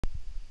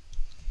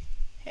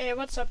Hey,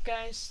 what's up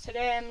guys?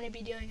 Today I'm going to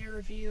be doing a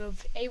review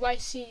of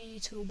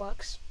AYCD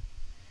Toolbox.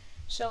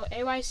 So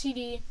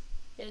AYCD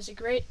is a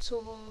great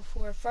tool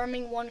for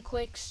farming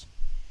one-clicks,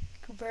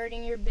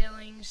 converting your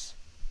billings,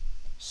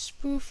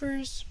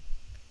 spoofers,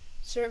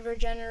 server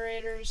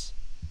generators,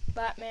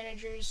 bot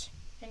managers,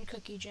 and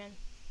cookie gen.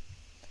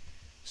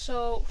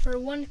 So for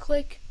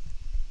one-click,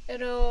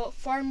 it'll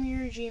farm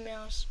your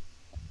Gmails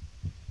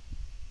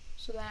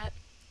so that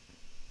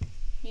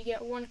you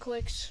get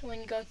one-clicks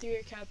when you go through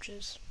your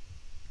captchas.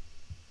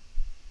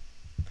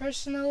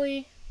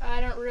 Personally,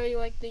 I don't really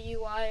like the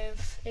UI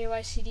of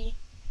AYCD.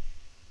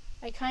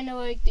 I kind of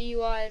like the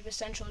UI of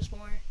Essentials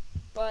more,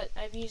 but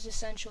I've used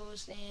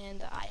Essentials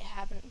and I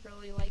haven't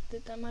really liked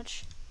it that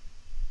much.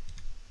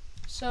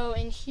 So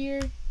in here,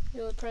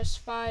 you'll press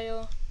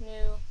File,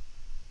 New,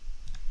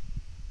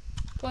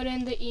 put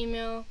in the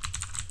email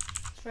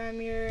from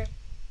your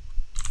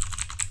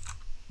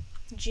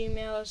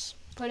Gmails,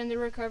 put in the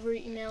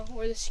recovery email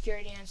or the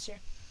security answer,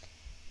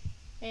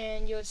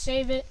 and you would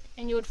save it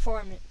and you would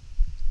farm it.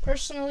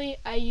 Personally,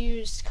 I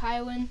used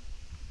Kylin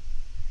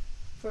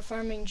for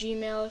farming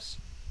Gmails.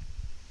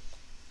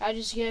 I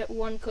just get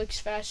one-clicks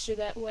faster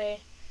that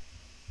way.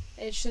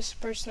 It's just a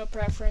personal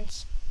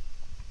preference.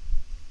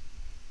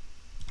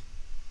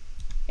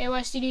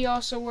 AYCD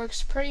also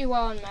works pretty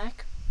well on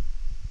Mac.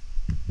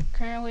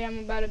 Currently, I'm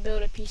about to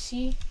build a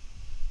PC,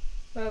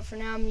 but for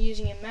now I'm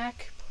using a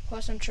Mac,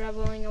 plus I'm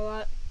traveling a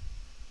lot.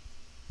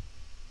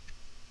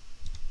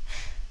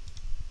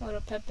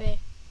 Little Pepe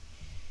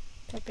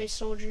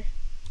soldier.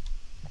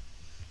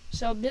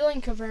 So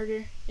billing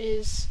converter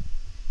is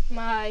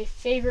my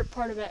favorite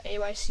part about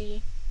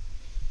AYCD.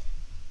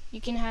 You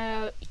can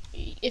have,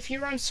 if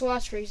you run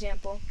slots for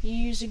example, you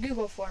use a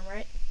Google form,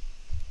 right?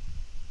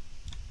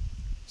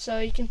 So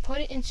you can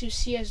put it into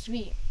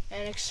CSV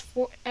and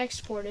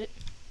export it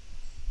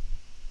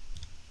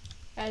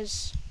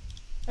as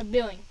a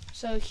billing.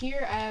 So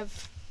here I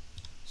have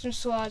some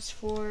slots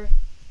for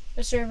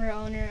the server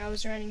owner. I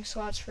was running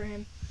slots for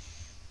him.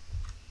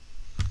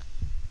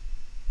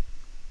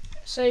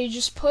 So you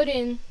just put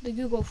in the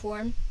Google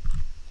form,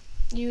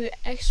 you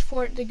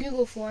export the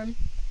Google form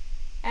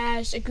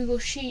as a Google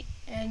Sheet,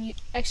 and you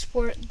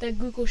export the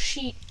Google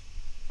Sheet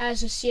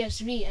as a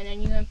CSV, and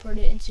then you import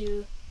it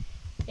into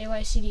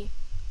AYCD.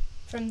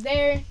 From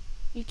there,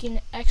 you can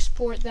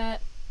export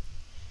that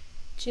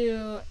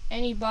to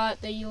any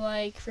bot that you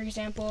like. For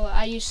example,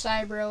 I use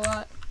Cyber a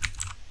lot,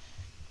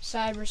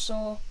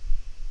 CyberSoul.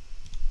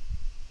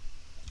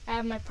 I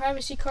have my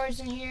privacy cards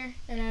in here,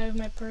 and I have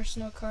my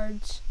personal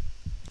cards.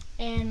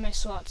 And my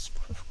slots,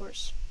 of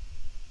course.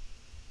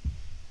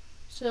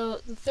 So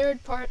the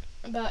third part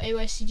about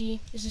AYCD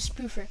is the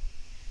spoofer.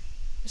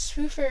 The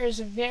spoofer is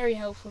a very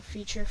helpful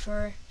feature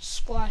for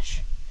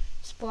splash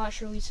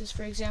releases.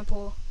 For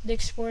example,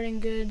 Dick's Sporting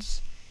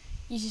Goods,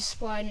 Easy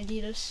Supply, and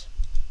Adidas.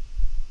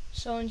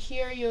 So in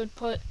here you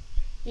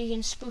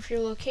can spoof your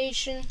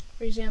location.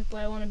 For example,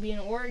 I want to be in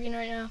Oregon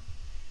right now.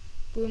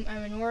 Boom,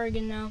 I'm in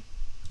Oregon now.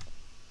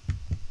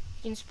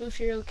 You can spoof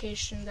your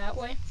location that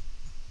way.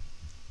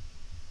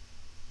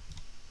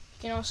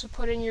 You can also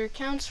put in your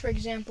accounts, for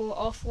example,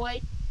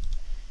 Off-White.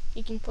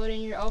 You can put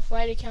in your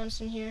Off-White accounts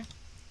in here.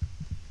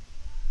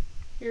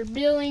 Your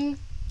billing.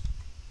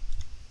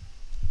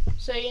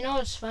 So you know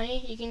what's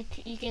funny? You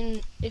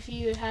can if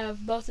you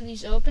have both of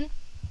these open,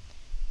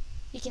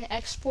 you can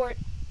export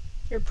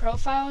your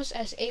profiles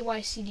as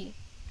AYCD.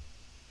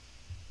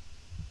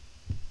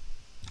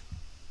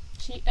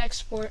 See,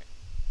 export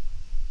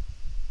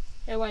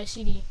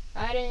AYCD.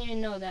 I didn't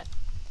even know that.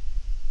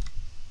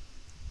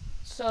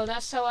 So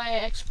that's how I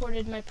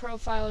exported my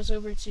profiles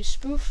over to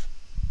Spoof.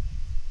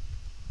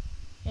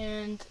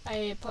 And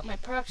I put my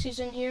proxies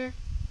in here.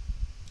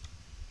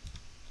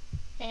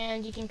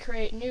 And you can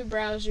create new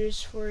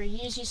browsers for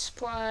Easy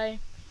Supply,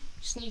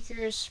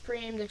 Sneakers,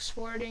 Supreme, Dick's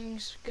Sporting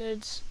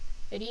Goods,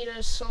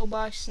 Adidas,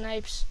 Soulbox,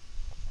 Snipes.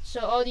 So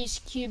all these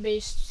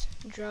queue-based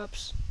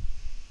drops.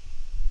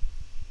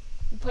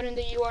 You put in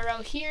the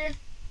URL here,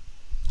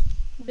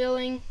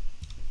 billing,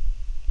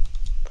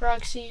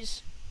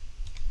 proxies,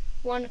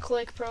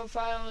 one-click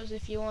profiles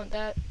if you want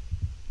that,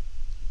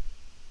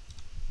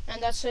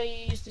 and that's how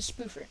you use the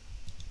spoofer.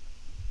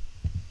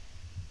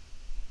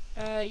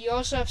 You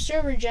also have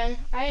server gen.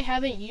 I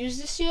haven't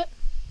used this yet,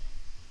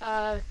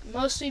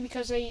 mostly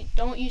because I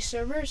don't use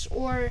servers,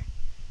 or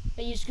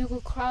I use Google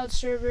Cloud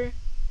Server,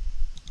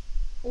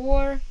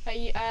 or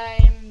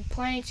I'm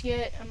planning to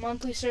get a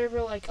monthly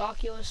server like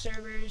Oculus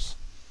servers,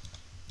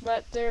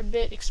 but they're a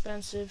bit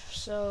expensive,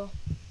 so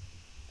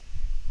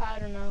I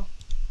don't know.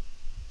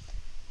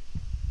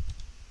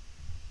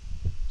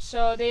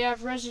 So they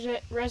have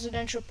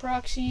residential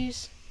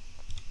proxies,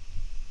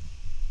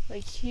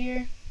 like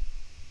here.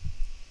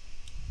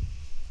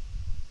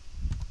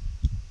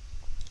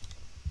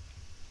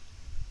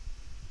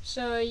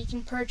 So you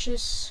can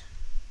purchase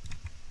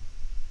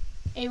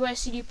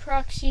AYCD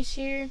proxies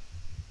here.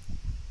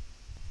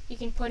 You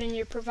can put in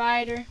your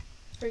provider,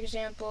 for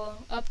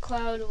example,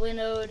 UpCloud,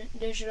 Linode,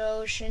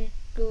 DigitalOcean,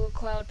 Google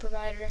Cloud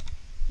Provider,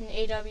 and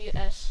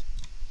AWS.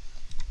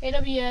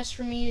 AWS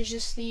for me is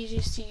just the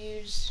easiest to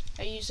use.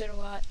 I use it a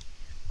lot.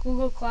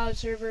 Google Cloud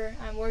Server,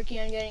 I'm working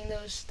on getting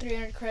those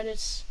 300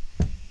 credits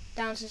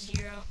down to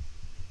 0.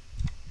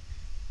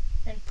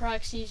 And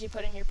proxies, you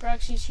put in your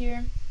proxies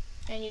here,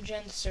 and you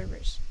gen the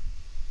servers.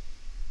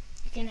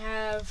 You can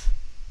have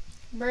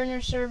burner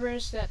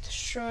servers that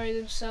destroy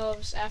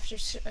themselves after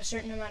a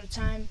certain amount of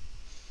time.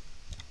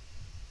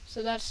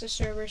 So that's the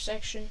server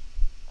section.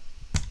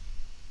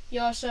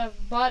 You also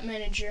have bot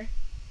manager.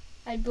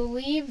 I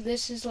believe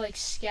this is like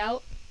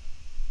Scout,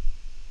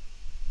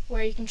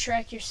 where you can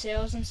track your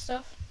sales and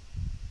stuff.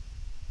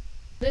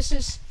 This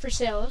is for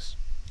sales.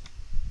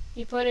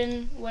 You put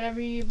in whatever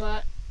you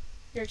bought,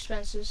 your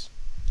expenses.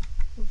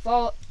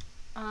 Vault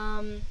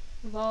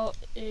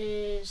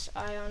is,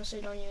 I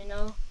honestly don't even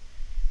know.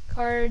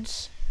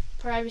 Cards,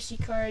 privacy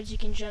cards, you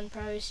can gen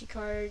privacy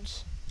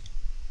cards.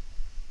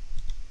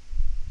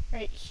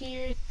 Right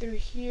here through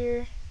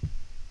here.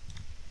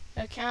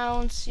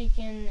 Accounts, you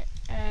can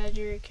add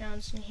your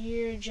accounts in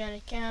here, gen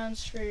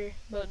accounts for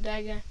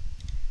Bodega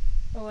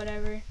or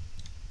whatever.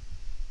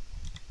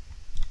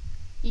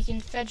 You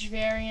can fetch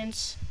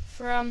variants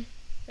from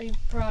a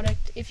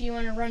product if you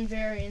want to run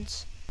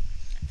variants.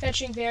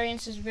 Fetching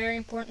variants is very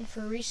important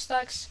for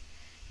restocks,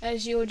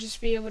 as you will just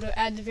be able to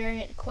add the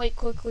variant quite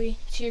quickly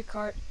to your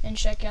cart and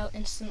check out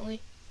instantly.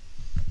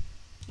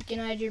 You can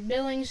add your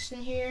billings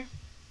in here,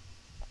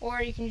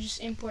 or you can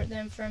just import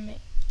them from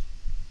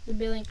the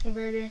billing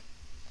converter.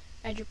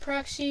 Add your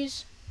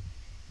proxies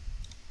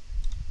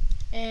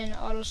and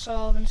auto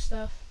solve and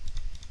stuff.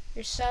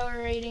 Your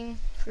seller rating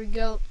for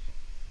GOAT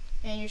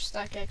and your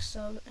StockX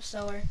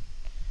seller.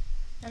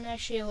 I'm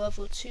actually a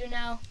level 2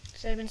 now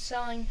because I've been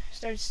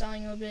started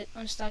selling a little bit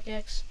on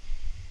StockX.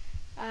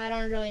 I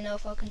don't really know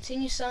if I'll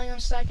continue selling on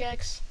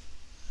StockX.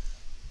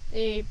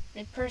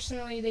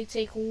 Personally, they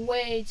take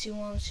way too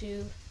long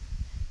to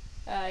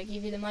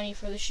give you the money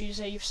for the shoes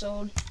that you've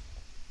sold.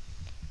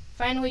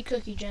 Finally,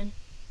 cookie gen.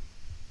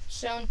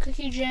 So in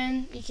cookie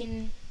gen, you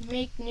can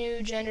make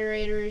new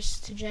generators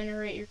to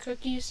generate your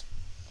cookies.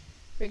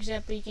 For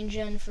example, you can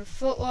gen for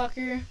Foot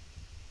Locker,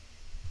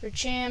 for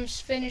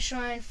Champs, Finish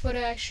Line, Foot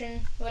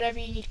Action, whatever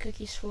you need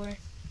cookies for.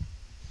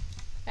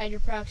 Add your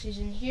proxies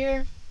in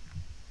here,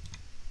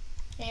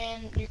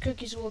 and your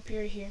cookies will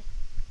appear here.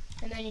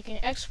 And then you can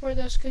export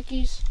those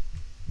cookies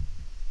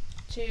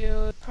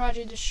to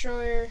Project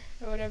Destroyer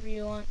or whatever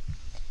you want.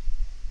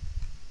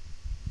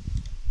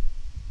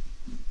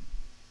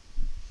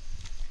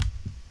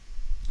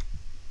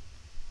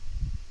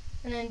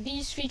 And then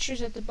these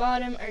features at the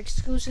bottom are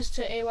exclusive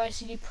to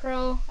AYCD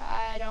Pro.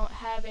 I don't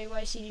have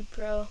AYCD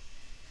Pro.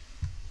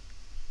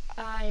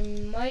 I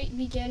might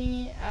be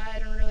getting it. I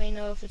don't really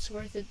know if it's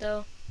worth it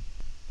though.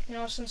 You can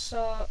also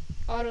install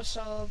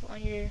AutoSolve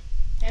on your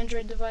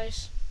Android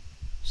device.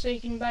 So you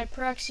can buy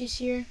proxies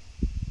here.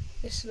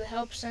 This is the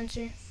help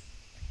center.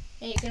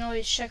 And you can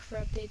always check for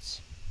updates.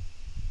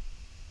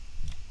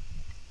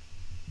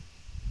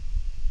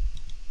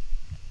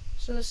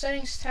 So the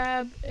settings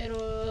tab,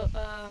 it'll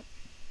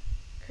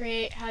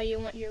create how you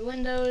want your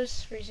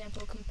windows, for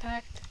example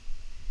compact,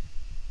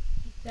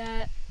 like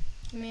that,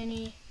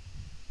 mini,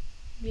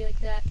 be like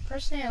that.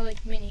 Personally I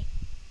like mini.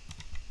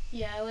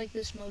 Yeah, I like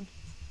this mode.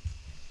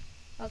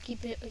 I'll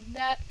keep it like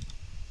that.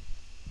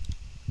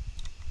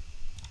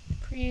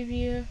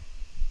 Preview,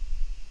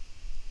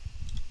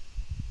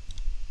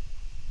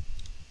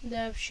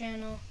 dev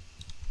channel,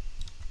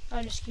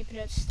 I'll just keep it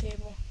at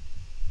stable.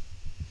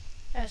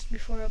 Ask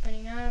before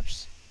opening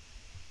apps,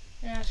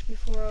 and ask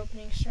before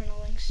opening external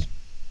links.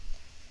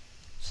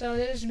 So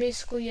this is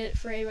basically it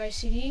for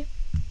AYCD.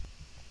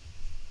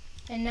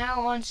 And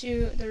now on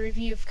to the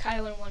review of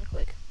Kylin One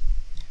Click.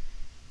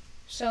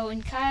 So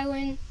in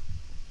Kylin,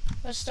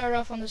 let's start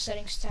off on the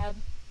settings tab.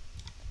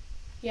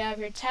 You have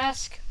your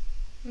task.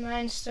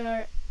 Mine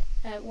start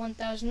at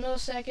 1000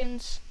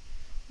 milliseconds,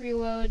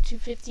 reload to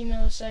 50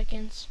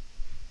 milliseconds.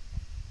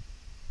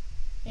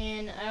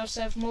 And I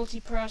also have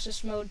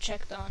multi-process mode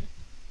checked on.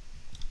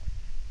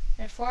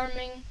 And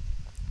farming,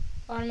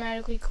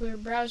 automatically clear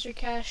browser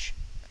cache.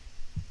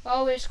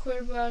 Always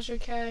clear browser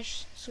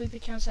cache, sweep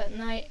accounts at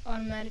night,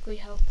 automatically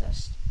health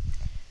test.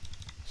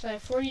 So I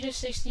have 40 to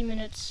 60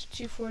 minutes,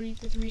 240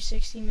 to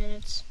 360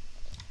 minutes.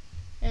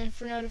 And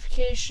for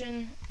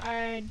notification,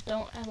 I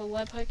don't have a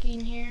webhook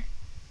in here,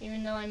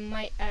 even though I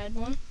might add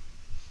one.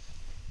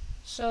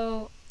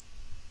 So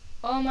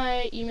all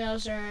my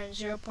emails are at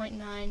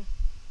 0.9,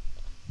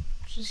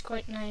 which is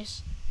quite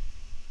nice.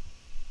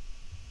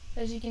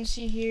 As you can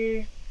see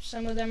here,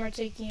 some of them are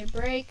taking a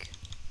break.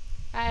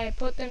 I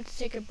put them to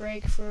take a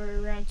break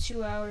for around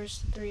 2 hours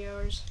to 3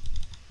 hours.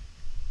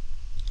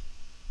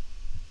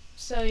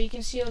 So you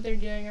can see what they're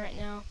doing right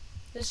now.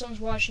 This one's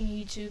watching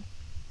YouTube.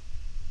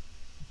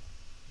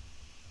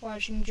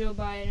 Watching Joe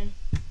Biden.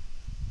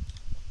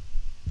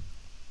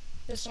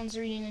 This one's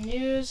reading the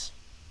news.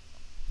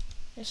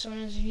 This one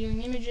is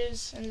viewing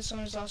images, and this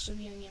one is also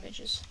viewing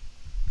images.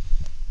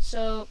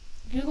 So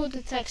Google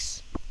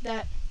detects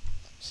that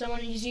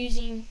someone is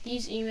using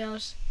these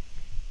emails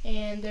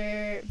and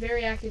they're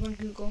very active on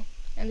Google,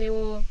 and they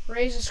will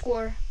raise the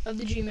score of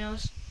the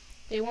Gmails.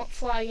 They won't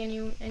flag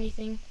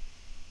anything,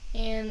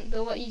 and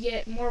they'll let you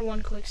get more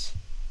one-clicks.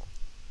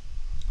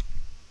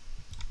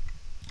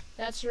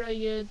 That's really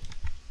good.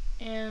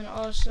 And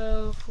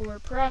also for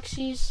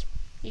proxies,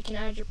 you can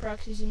add your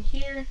proxies in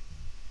here,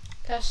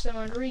 test them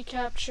on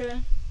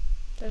reCAPTCHA,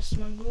 test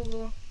them on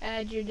Google,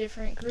 add your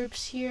different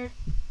groups here.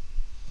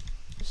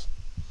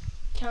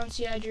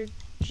 Accounts, you add your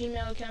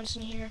Gmail accounts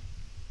in here.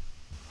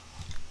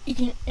 You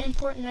can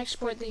import and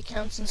export the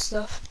accounts and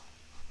stuff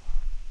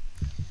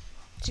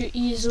to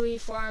easily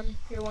farm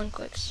your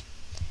one-clicks.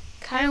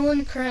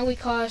 Kylin currently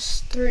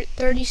costs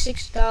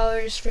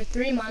 $36 for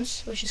 3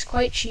 months, which is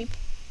quite cheap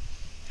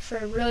for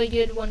a really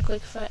good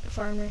one-click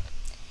farmer.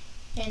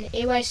 And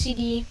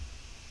AYCD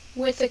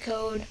with the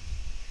code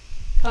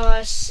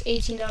costs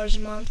 $18 a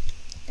month,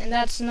 and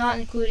that's not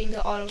including the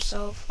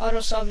autosolve.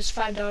 Autosolve is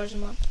 $5 a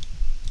month.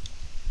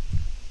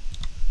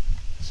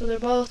 So they're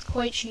both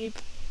quite cheap,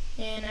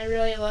 and I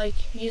really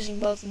like using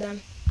both of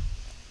them.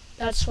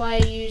 That's why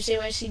I use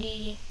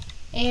AYCD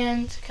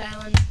and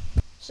Kylin.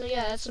 So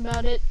yeah, that's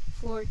about it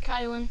for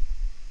Kylin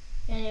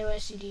and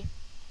AYCD.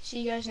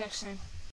 See you guys next time.